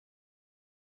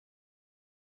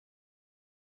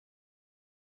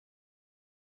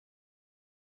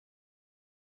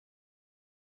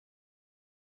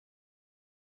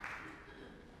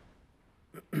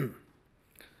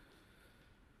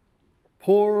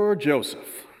Poor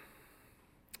Joseph.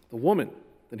 The woman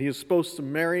that he is supposed to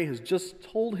marry has just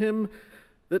told him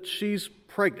that she's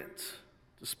pregnant,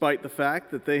 despite the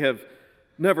fact that they have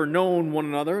never known one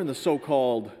another in the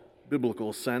so-called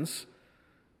biblical sense.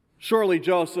 Surely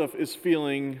Joseph is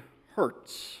feeling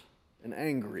hurt and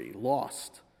angry,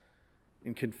 lost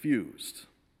and confused.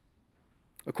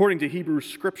 According to Hebrew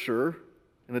scripture,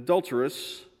 an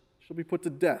adulteress shall be put to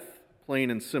death, plain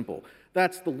and simple.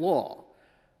 That's the law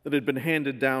that had been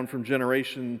handed down from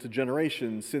generation to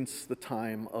generation since the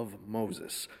time of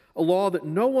Moses. A law that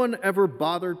no one ever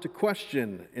bothered to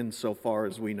question, insofar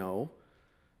as we know,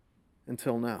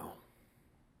 until now.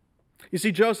 You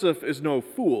see, Joseph is no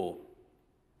fool,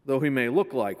 though he may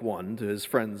look like one to his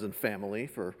friends and family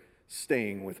for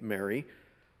staying with Mary.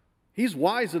 He's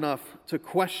wise enough to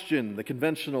question the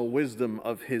conventional wisdom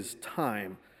of his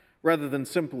time rather than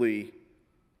simply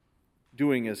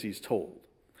doing as he's told.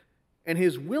 And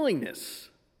his willingness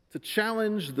to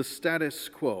challenge the status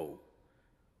quo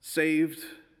saved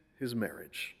his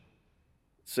marriage.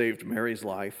 It saved Mary's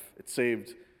life. It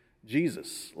saved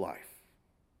Jesus' life.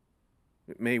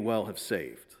 It may well have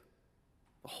saved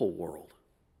the whole world.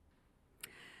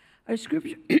 Our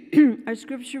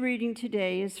scripture reading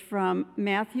today is from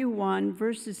Matthew 1,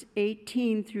 verses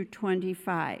 18 through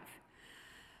 25.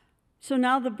 So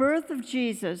now the birth of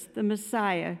Jesus, the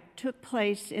Messiah, took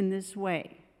place in this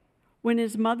way. When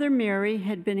his mother Mary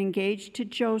had been engaged to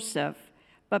Joseph,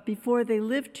 but before they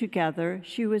lived together,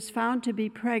 she was found to be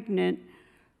pregnant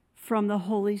from the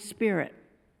Holy Spirit.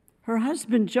 Her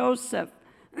husband Joseph,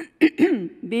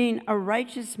 being a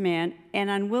righteous man and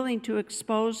unwilling to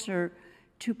expose her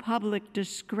to public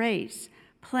disgrace,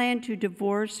 planned to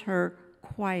divorce her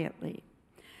quietly.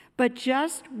 But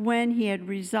just when he had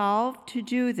resolved to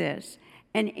do this,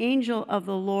 an angel of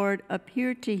the Lord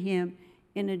appeared to him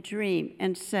in a dream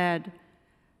and said,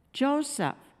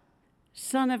 "Joseph,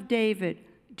 son of David,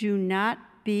 do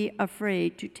not be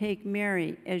afraid to take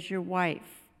Mary as your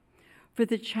wife, for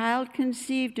the child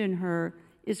conceived in her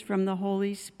is from the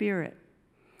Holy Spirit.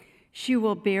 She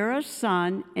will bear a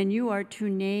son, and you are to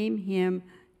name him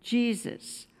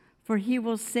Jesus, for he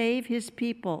will save his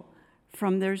people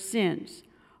from their sins."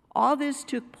 All this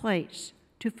took place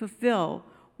to fulfill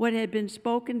what had been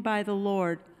spoken by the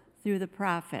Lord through the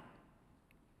prophet.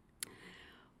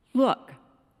 "Look,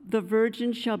 the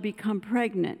virgin shall become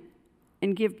pregnant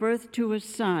and give birth to a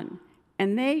son,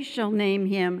 and they shall name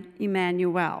him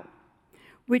Emmanuel,"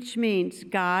 which means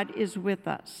God is with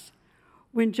us.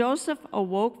 When Joseph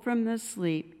awoke from the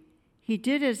sleep, he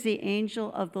did as the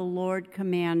angel of the Lord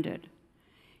commanded.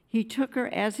 He took her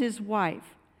as his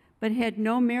wife, but had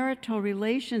no marital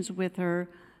relations with her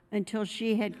until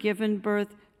she had given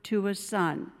birth to a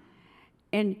son,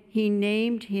 and he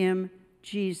named him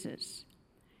Jesus.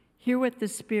 Hear what the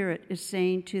Spirit is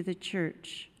saying to the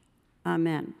church.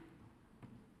 Amen.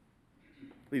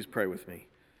 Please pray with me.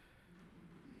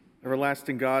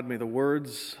 Everlasting God, may the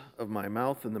words of my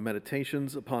mouth and the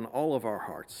meditations upon all of our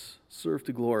hearts serve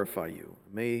to glorify you.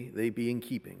 May they be in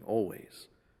keeping always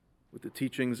with the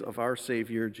teachings of our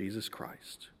Savior, Jesus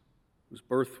Christ, whose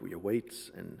birth we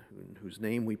await and in whose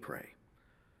name we pray.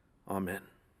 Amen.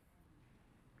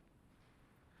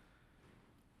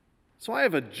 So I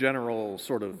have a general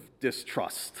sort of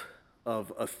distrust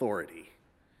of authority,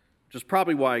 which is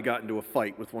probably why I got into a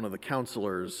fight with one of the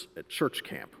counselors at church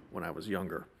camp when I was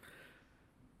younger.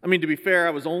 I mean, to be fair,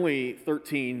 I was only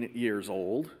 13 years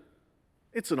old.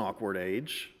 It's an awkward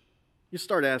age. You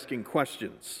start asking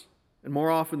questions, and more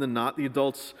often than not, the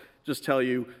adults just tell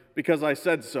you, "Because I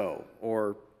said so,"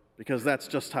 or "Because that's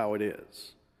just how it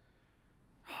is."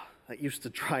 That used to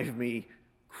drive me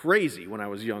crazy when I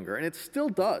was younger, and it still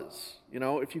does. You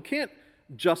know, if you can't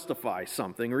justify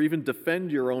something or even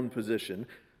defend your own position,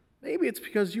 maybe it's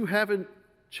because you haven't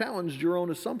challenged your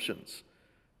own assumptions.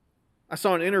 I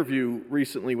saw an interview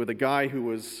recently with a guy who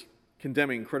was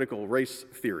condemning critical race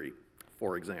theory,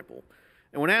 for example.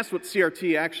 And when asked what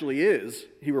CRT actually is,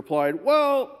 he replied,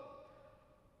 "Well,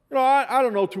 you know, I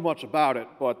don't know too much about it,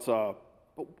 but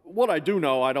what I do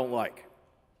know, I don't like."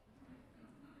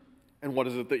 "And what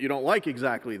is it that you don't like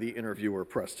exactly?" the interviewer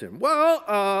pressed him. "Well,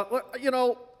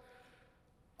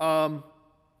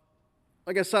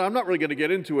 like I said, I'm not really going to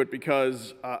get into it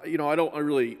because, I don't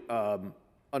really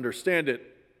understand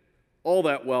it all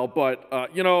that well, but,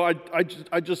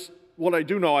 I just, what I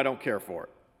do know, I don't care for it."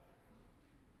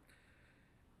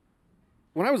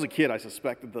 When I was a kid, I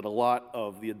suspected that a lot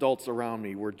of the adults around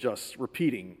me were just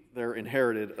repeating their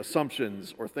inherited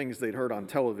assumptions or things they'd heard on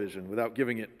television without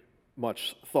giving it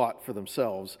much thought for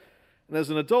themselves. And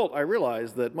as an adult, I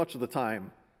realized that much of the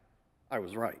time, I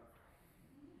was right.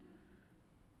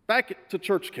 Back to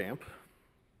church camp,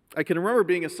 I can remember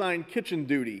being assigned kitchen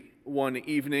duty one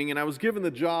evening, and I was given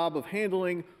the job of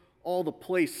handling all the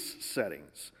place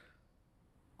settings.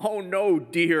 "Oh no,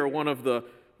 dear," one of the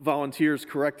volunteers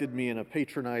corrected me in a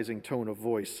patronizing tone of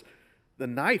voice. "The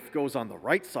knife goes on the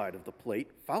right side of the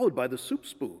plate, followed by the soup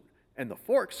spoon, and the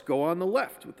forks go on the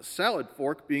left, with the salad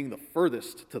fork being the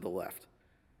furthest to the left."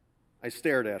 I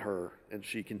stared at her, and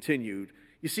she continued,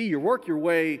 "You see, you work your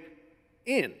way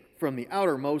in from the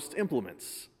outermost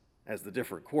implements as the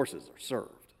different courses are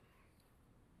served."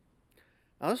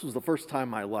 Now, this was the first time in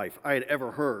my life I had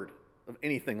ever heard of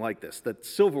anything like this, that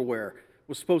silverware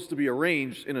was supposed to be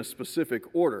arranged in a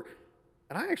specific order,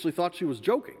 and I actually thought she was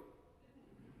joking.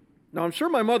 Now, I'm sure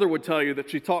my mother would tell you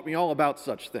that she taught me all about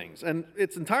such things, and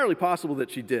it's entirely possible that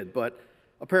she did, but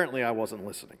apparently I wasn't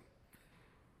listening.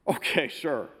 "Okay,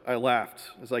 sure," I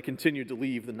laughed as I continued to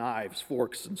leave the knives,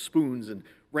 forks, and spoons in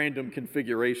random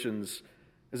configurations,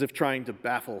 as if trying to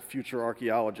baffle future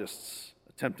archaeologists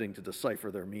attempting to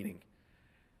decipher their meaning.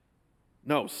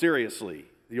 "No, seriously,"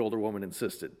 the older woman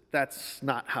insisted. "That's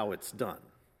not how it's done."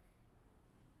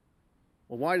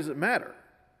 "Well, why does it matter?"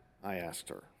 I asked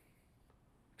her.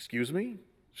 "Excuse me?"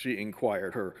 she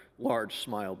inquired, her large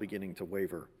smile beginning to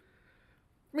waver.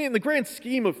 "I mean, in the grand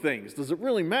scheme of things, does it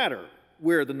really matter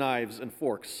where the knives and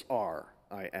forks are?"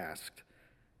 I asked.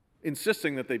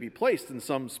 Insisting that they be placed in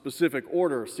some specific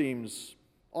order seems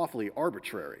awfully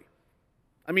arbitrary.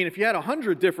 I mean, if you had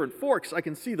 100 different forks, I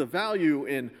can see the value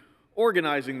in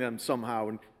organizing them somehow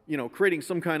and, creating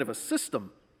some kind of a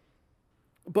system.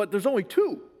 But there's only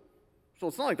 2, so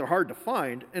it's not like they're hard to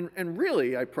find. And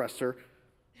really, I pressed her,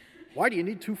 why do you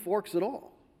need 2 forks at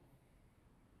all?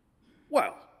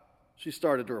 "Well," she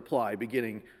started to reply,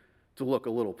 beginning to look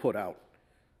a little put out.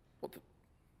 "Well,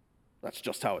 that's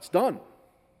just how it's done."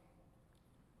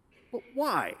 "But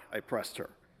why?" I pressed her.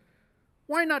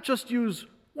 "Why not just use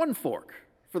 1 fork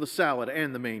for the salad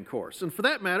and the main course? And for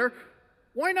that matter,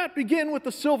 why not begin with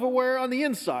the silverware on the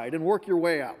inside and work your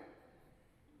way out?"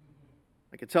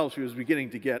 I could tell she was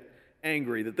beginning to get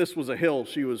angry, that this was a hill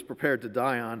she was prepared to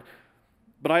die on,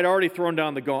 but I'd already thrown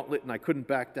down the gauntlet and I couldn't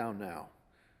back down now.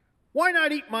 "Why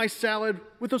not eat my salad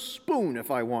with a spoon if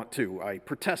I want to?" I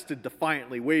protested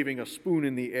defiantly, waving a spoon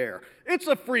in the air. "It's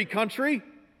a free country."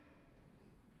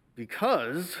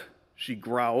 "Because," she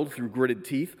growled through gritted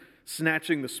teeth,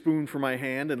 snatching the spoon from my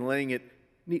hand and laying it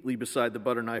neatly beside the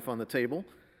butter knife on the table,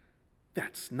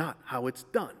 "that's not how it's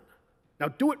done. Now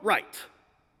do it right,"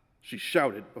 she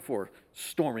shouted before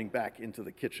storming back into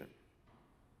the kitchen.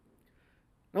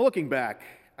 Now, looking back,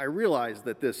 I realized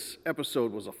that this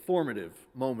episode was a formative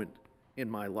moment in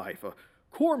my life, a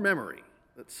core memory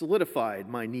that solidified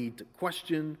my need to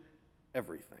question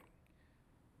everything.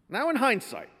 Now, in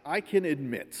hindsight, I can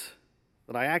admit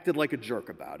that I acted like a jerk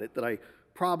about it, that I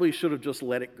probably should have just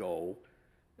let it go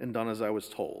and done as I was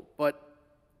told. But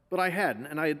I hadn't,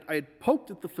 and I had poked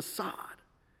at the facade,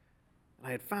 and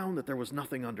I had found that there was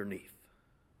nothing underneath.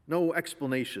 No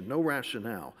explanation, no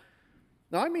rationale.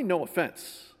 Now, I mean no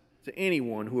offense to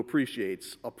anyone who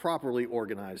appreciates a properly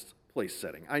organized place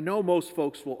setting. I know most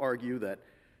folks will argue that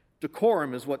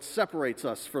decorum is what separates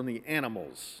us from the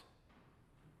animals,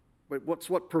 but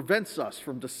what prevents us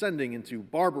from descending into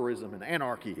barbarism and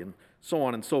anarchy and so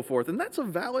on and so forth, and that's a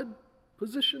valid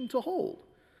position to hold.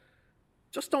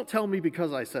 Just don't tell me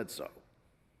because I said so,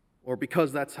 or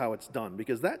because that's how it's done,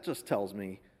 because that just tells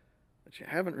me that you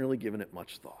haven't really given it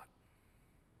much thought.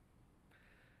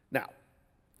 Now,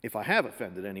 if I have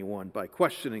offended anyone by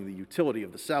questioning the utility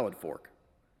of the salad fork,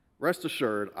 rest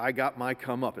assured I got my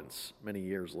comeuppance many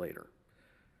years later.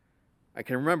 I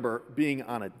can remember being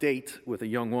on a date with a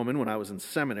young woman when I was in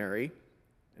seminary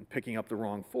and picking up the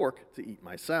wrong fork to eat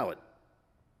my salad.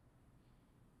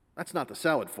 "That's not the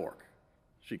salad fork,"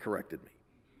 she corrected me.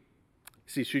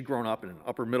 See, she'd grown up in an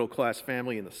upper-middle-class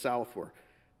family in the South where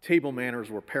table manners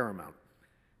were paramount.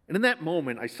 And in that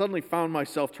moment, I suddenly found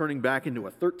myself turning back into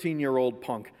a 13-year-old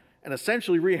punk and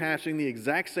essentially rehashing the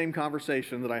exact same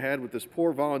conversation that I had with this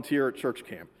poor volunteer at church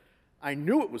camp. I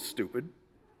knew it was stupid.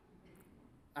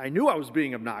 I knew I was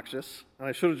being obnoxious, and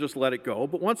I should have just let it go.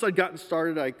 But once I'd gotten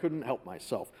started, I couldn't help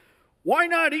myself. "Why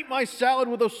not eat my salad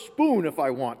with a spoon if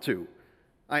I want to?"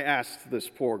 I asked this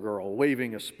poor girl,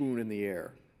 waving a spoon in the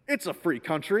air. "It's a free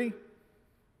country."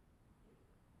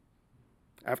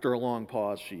 After a long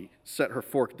pause, she set her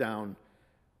fork down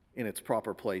in its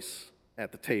proper place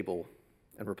at the table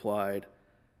and replied,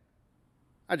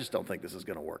 "I just don't think this is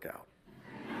going to work out."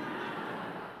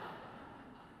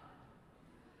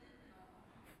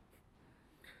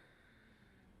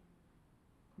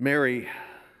 Mary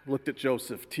looked at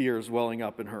Joseph, tears welling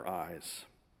up in her eyes.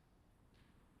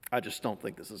 "I just don't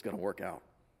think this is going to work out,"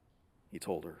 he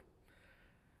told her.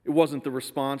 It wasn't the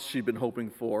response she'd been hoping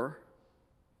for.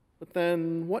 But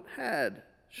then, what had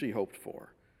she hoped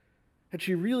for? Had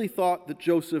she really thought that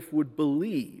Joseph would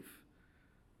believe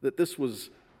that this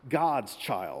was God's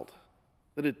child,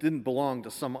 that it didn't belong to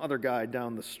some other guy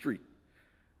down the street?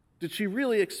 Did she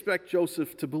really expect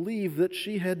Joseph to believe that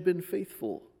she had been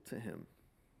faithful to him?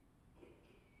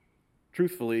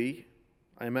 Truthfully,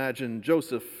 I imagine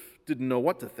Joseph didn't know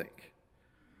what to think.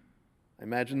 I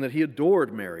imagine that he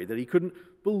adored Mary, that he couldn't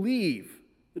believe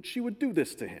that she would do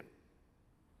this to him.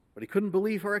 But he couldn't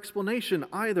believe her explanation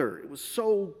either. It was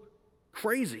so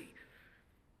crazy.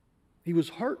 He was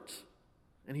hurt,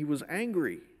 and he was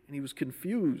angry, and he was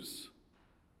confused.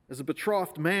 As a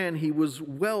betrothed man, he was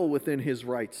well within his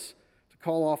rights to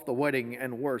call off the wedding,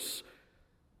 and worse.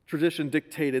 Tradition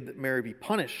dictated that Mary be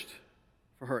punished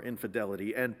for her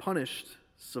infidelity, and punished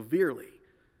severely.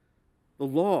 The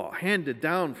law, handed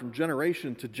down from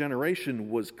generation to generation,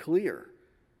 was clear.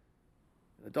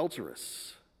 An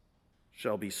adulteress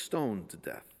shall be stoned to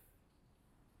death.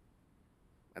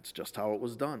 That's just how it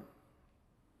was done.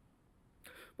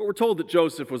 But we're told that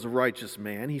Joseph was a righteous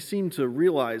man. He seemed to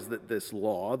realize that this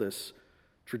law, this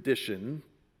tradition,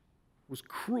 was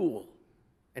cruel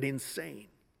and insane.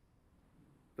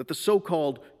 That the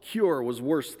so-called cure was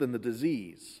worse than the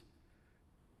disease.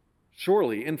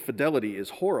 Surely infidelity is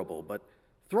horrible, but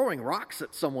throwing rocks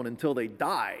at someone until they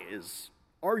die is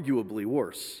arguably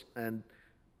worse. And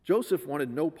Joseph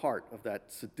wanted no part of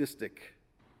that sadistic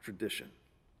tradition.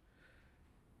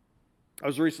 I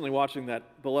was recently watching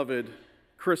that beloved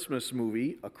Christmas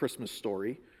movie, A Christmas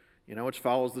Story, which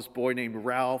follows this boy named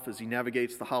Ralph as he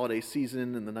navigates the holiday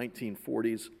season in the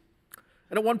 1940s.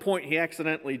 And at one point, he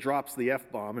accidentally drops the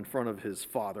F-bomb in front of his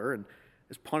father, and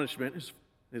as punishment,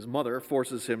 his mother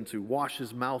forces him to wash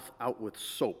his mouth out with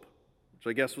soap, which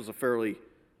I guess was a fairly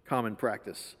common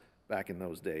practice back in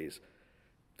those days.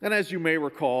 And as you may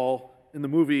recall, in the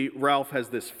movie, Ralph has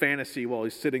this fantasy while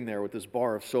he's sitting there with this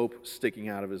bar of soap sticking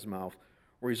out of his mouth,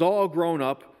 where he's all grown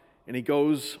up and he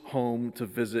goes home to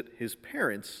visit his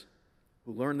parents,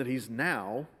 who learn that he's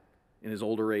now, in his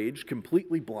older age,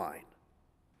 completely blind.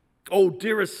 "Oh,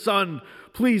 dearest son,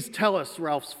 please tell us,"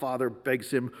 Ralph's father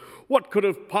begs him. "What could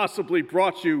have possibly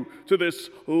brought you to this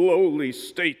lowly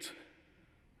state?"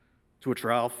 To which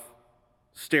Ralph,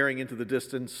 staring into the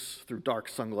distance through dark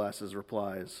sunglasses,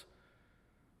 replies,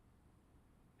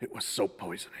 "It was soap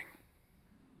poisoning."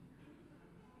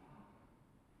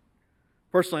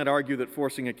 Personally, I'd argue that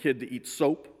forcing a kid to eat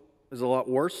soap is a lot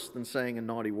worse than saying a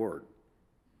naughty word.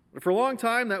 But for a long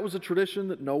time, that was a tradition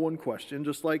that no one questioned,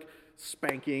 just like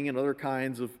spanking and other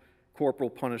kinds of corporal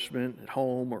punishment at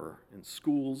home or in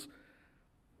schools.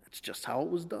 That's just how it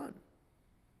was done.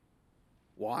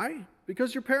 Why?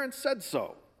 Because your parents said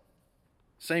so.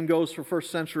 Same goes for first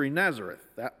century Nazareth.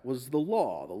 That was the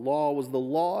law. The law was the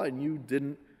law, and you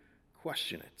didn't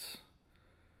question it.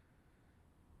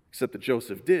 Except that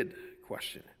Joseph did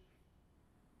question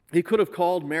it. He could have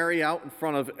called Mary out in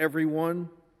front of everyone,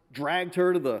 dragged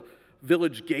her to the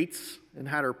village gates, and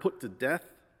had her put to death.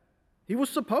 He was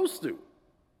supposed to,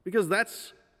 because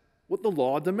that's what the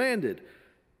law demanded.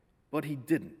 But he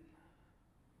didn't.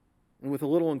 And with a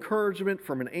little encouragement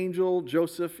from an angel,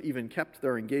 Joseph even kept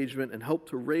their engagement and helped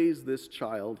to raise this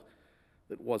child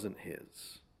that wasn't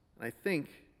his. And I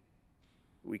think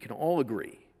we can all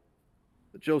agree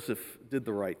that Joseph did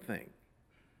the right thing,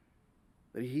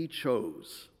 that he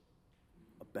chose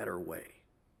a better way.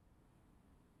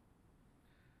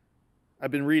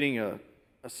 I've been reading a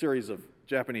series of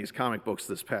Japanese comic books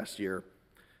this past year,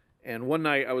 and one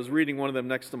night I was reading one of them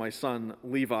next to my son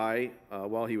Levi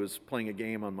while he was playing a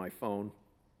game on my phone,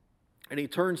 and he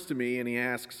turns to me and he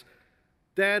asks,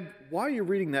 "Dad, why are you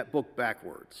reading that book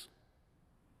backwards?"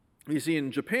 You see,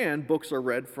 in Japan, books are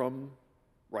read from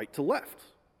right to left,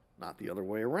 not the other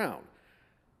way around.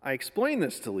 I explained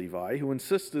this to Levi, who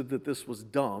insisted that this was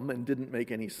dumb and didn't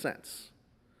make any sense.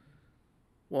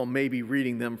 "Well, maybe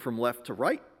reading them from left to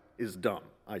right is dumb,"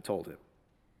 I told him.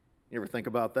 You ever think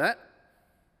about that?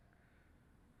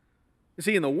 You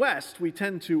see, in the West, we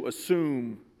tend to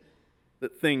assume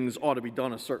that things ought to be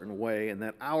done a certain way and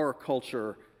that our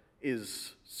culture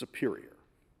is superior.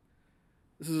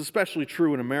 This is especially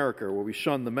true in America, where we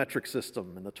shun the metric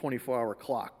system and the 24-hour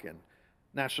clock and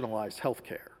nationalized health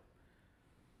care.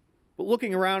 But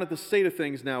looking around at the state of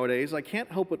things nowadays, I can't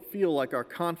help but feel like our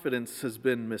confidence has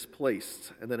been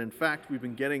misplaced, and that in fact we've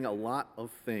been getting a lot of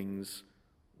things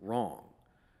wrong,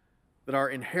 that our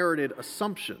inherited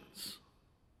assumptions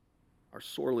are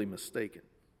sorely mistaken.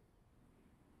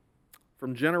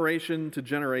 From generation to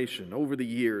generation, over the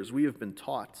years, we have been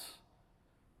taught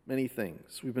many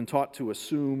things. We've been taught to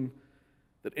assume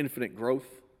that infinite growth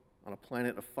on a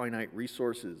planet of finite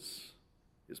resources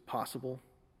is possible.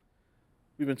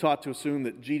 We've been taught to assume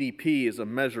that GDP is a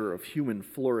measure of human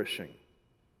flourishing,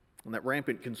 and that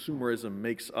rampant consumerism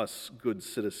makes us good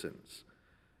citizens,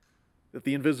 that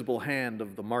the invisible hand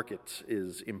of the market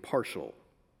is impartial,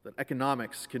 that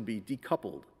economics can be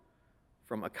decoupled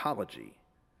from ecology.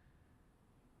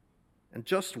 And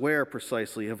just where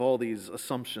precisely have all these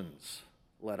assumptions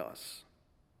led us?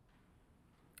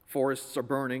 Forests are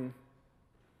burning,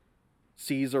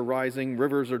 seas are rising,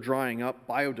 rivers are drying up,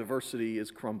 biodiversity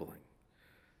is crumbling.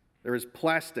 There is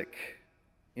plastic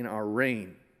in our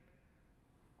rain,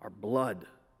 our blood,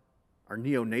 our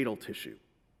neonatal tissue,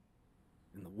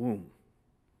 in the womb.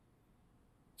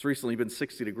 It's recently been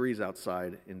 60 degrees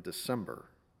outside in December.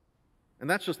 And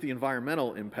that's just the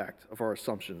environmental impact of our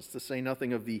assumptions, to say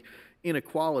nothing of the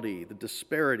inequality, the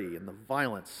disparity, and the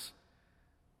violence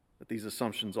that these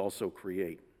assumptions also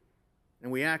create.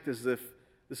 And we act as if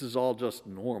this is all just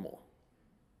normal.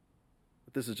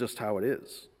 But this is just how it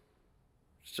is.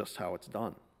 It's just how it's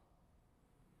done.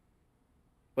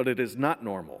 But it is not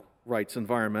normal, writes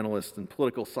environmentalist and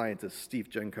political scientist Steve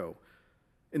Jenko.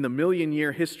 In the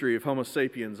million-year history of Homo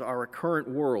sapiens, our current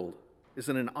world is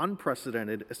in an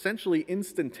unprecedented, essentially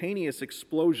instantaneous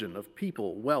explosion of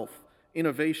people, wealth,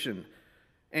 innovation,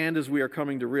 and, as we are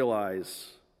coming to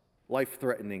realize,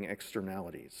 life-threatening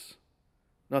externalities.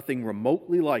 Nothing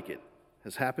remotely like it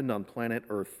has happened on planet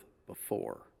Earth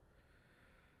before.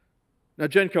 Now,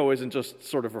 Jenko isn't just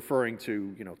sort of referring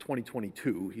to,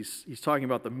 2022. He's talking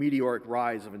about the meteoric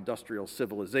rise of industrial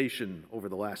civilization over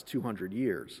the last 200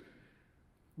 years.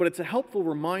 But it's a helpful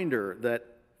reminder that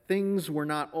things were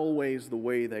not always the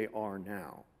way they are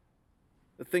now.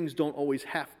 That things don't always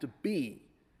have to be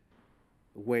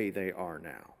the way they are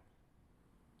now.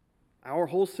 Our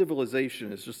whole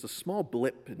civilization is just a small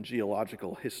blip in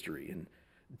geological history, in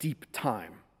deep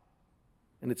time.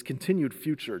 And its continued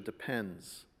future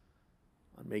depends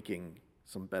on making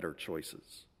some better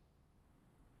choices.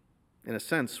 In a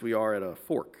sense, we are at a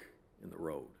fork in the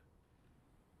road.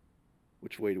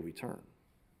 Which way do we turn?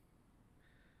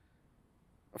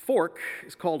 A fork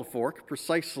is called a fork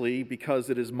precisely because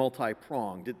it is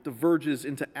multi-pronged. It diverges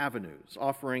into avenues,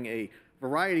 offering a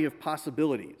variety of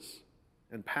possibilities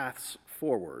and paths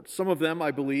forward. Some of them,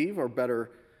 I believe, are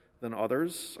better than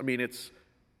others. It's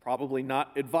probably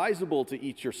not advisable to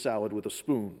eat your salad with a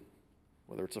spoon,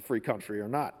 whether it's a free country or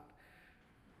not.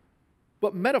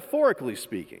 But metaphorically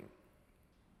speaking,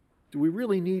 do we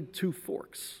really need two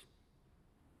forks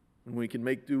when we can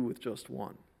make do with just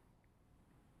one?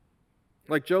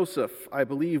 Like Joseph, I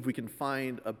believe we can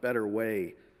find a better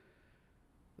way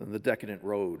than the decadent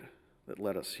road that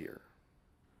led us here.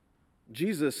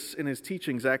 Jesus, in his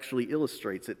teachings, actually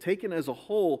illustrates it. Taken as a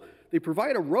whole, they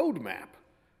provide a roadmap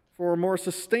for a more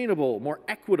sustainable, more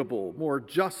equitable, more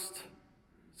just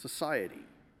society.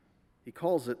 He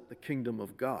calls it the kingdom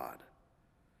of God.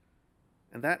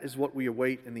 And that is what we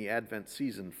await in the Advent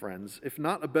season, friends. If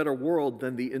not a better world,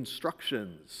 then the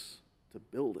instructions to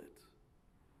build it.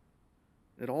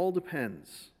 It all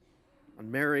depends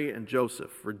on Mary and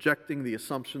Joseph rejecting the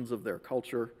assumptions of their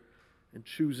culture and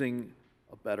choosing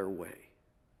a better way.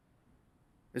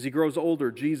 As he grows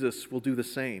older, Jesus will do the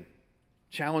same,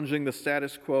 challenging the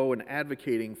status quo and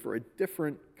advocating for a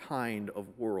different kind of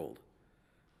world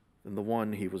than the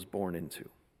one he was born into.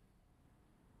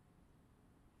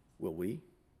 Will we?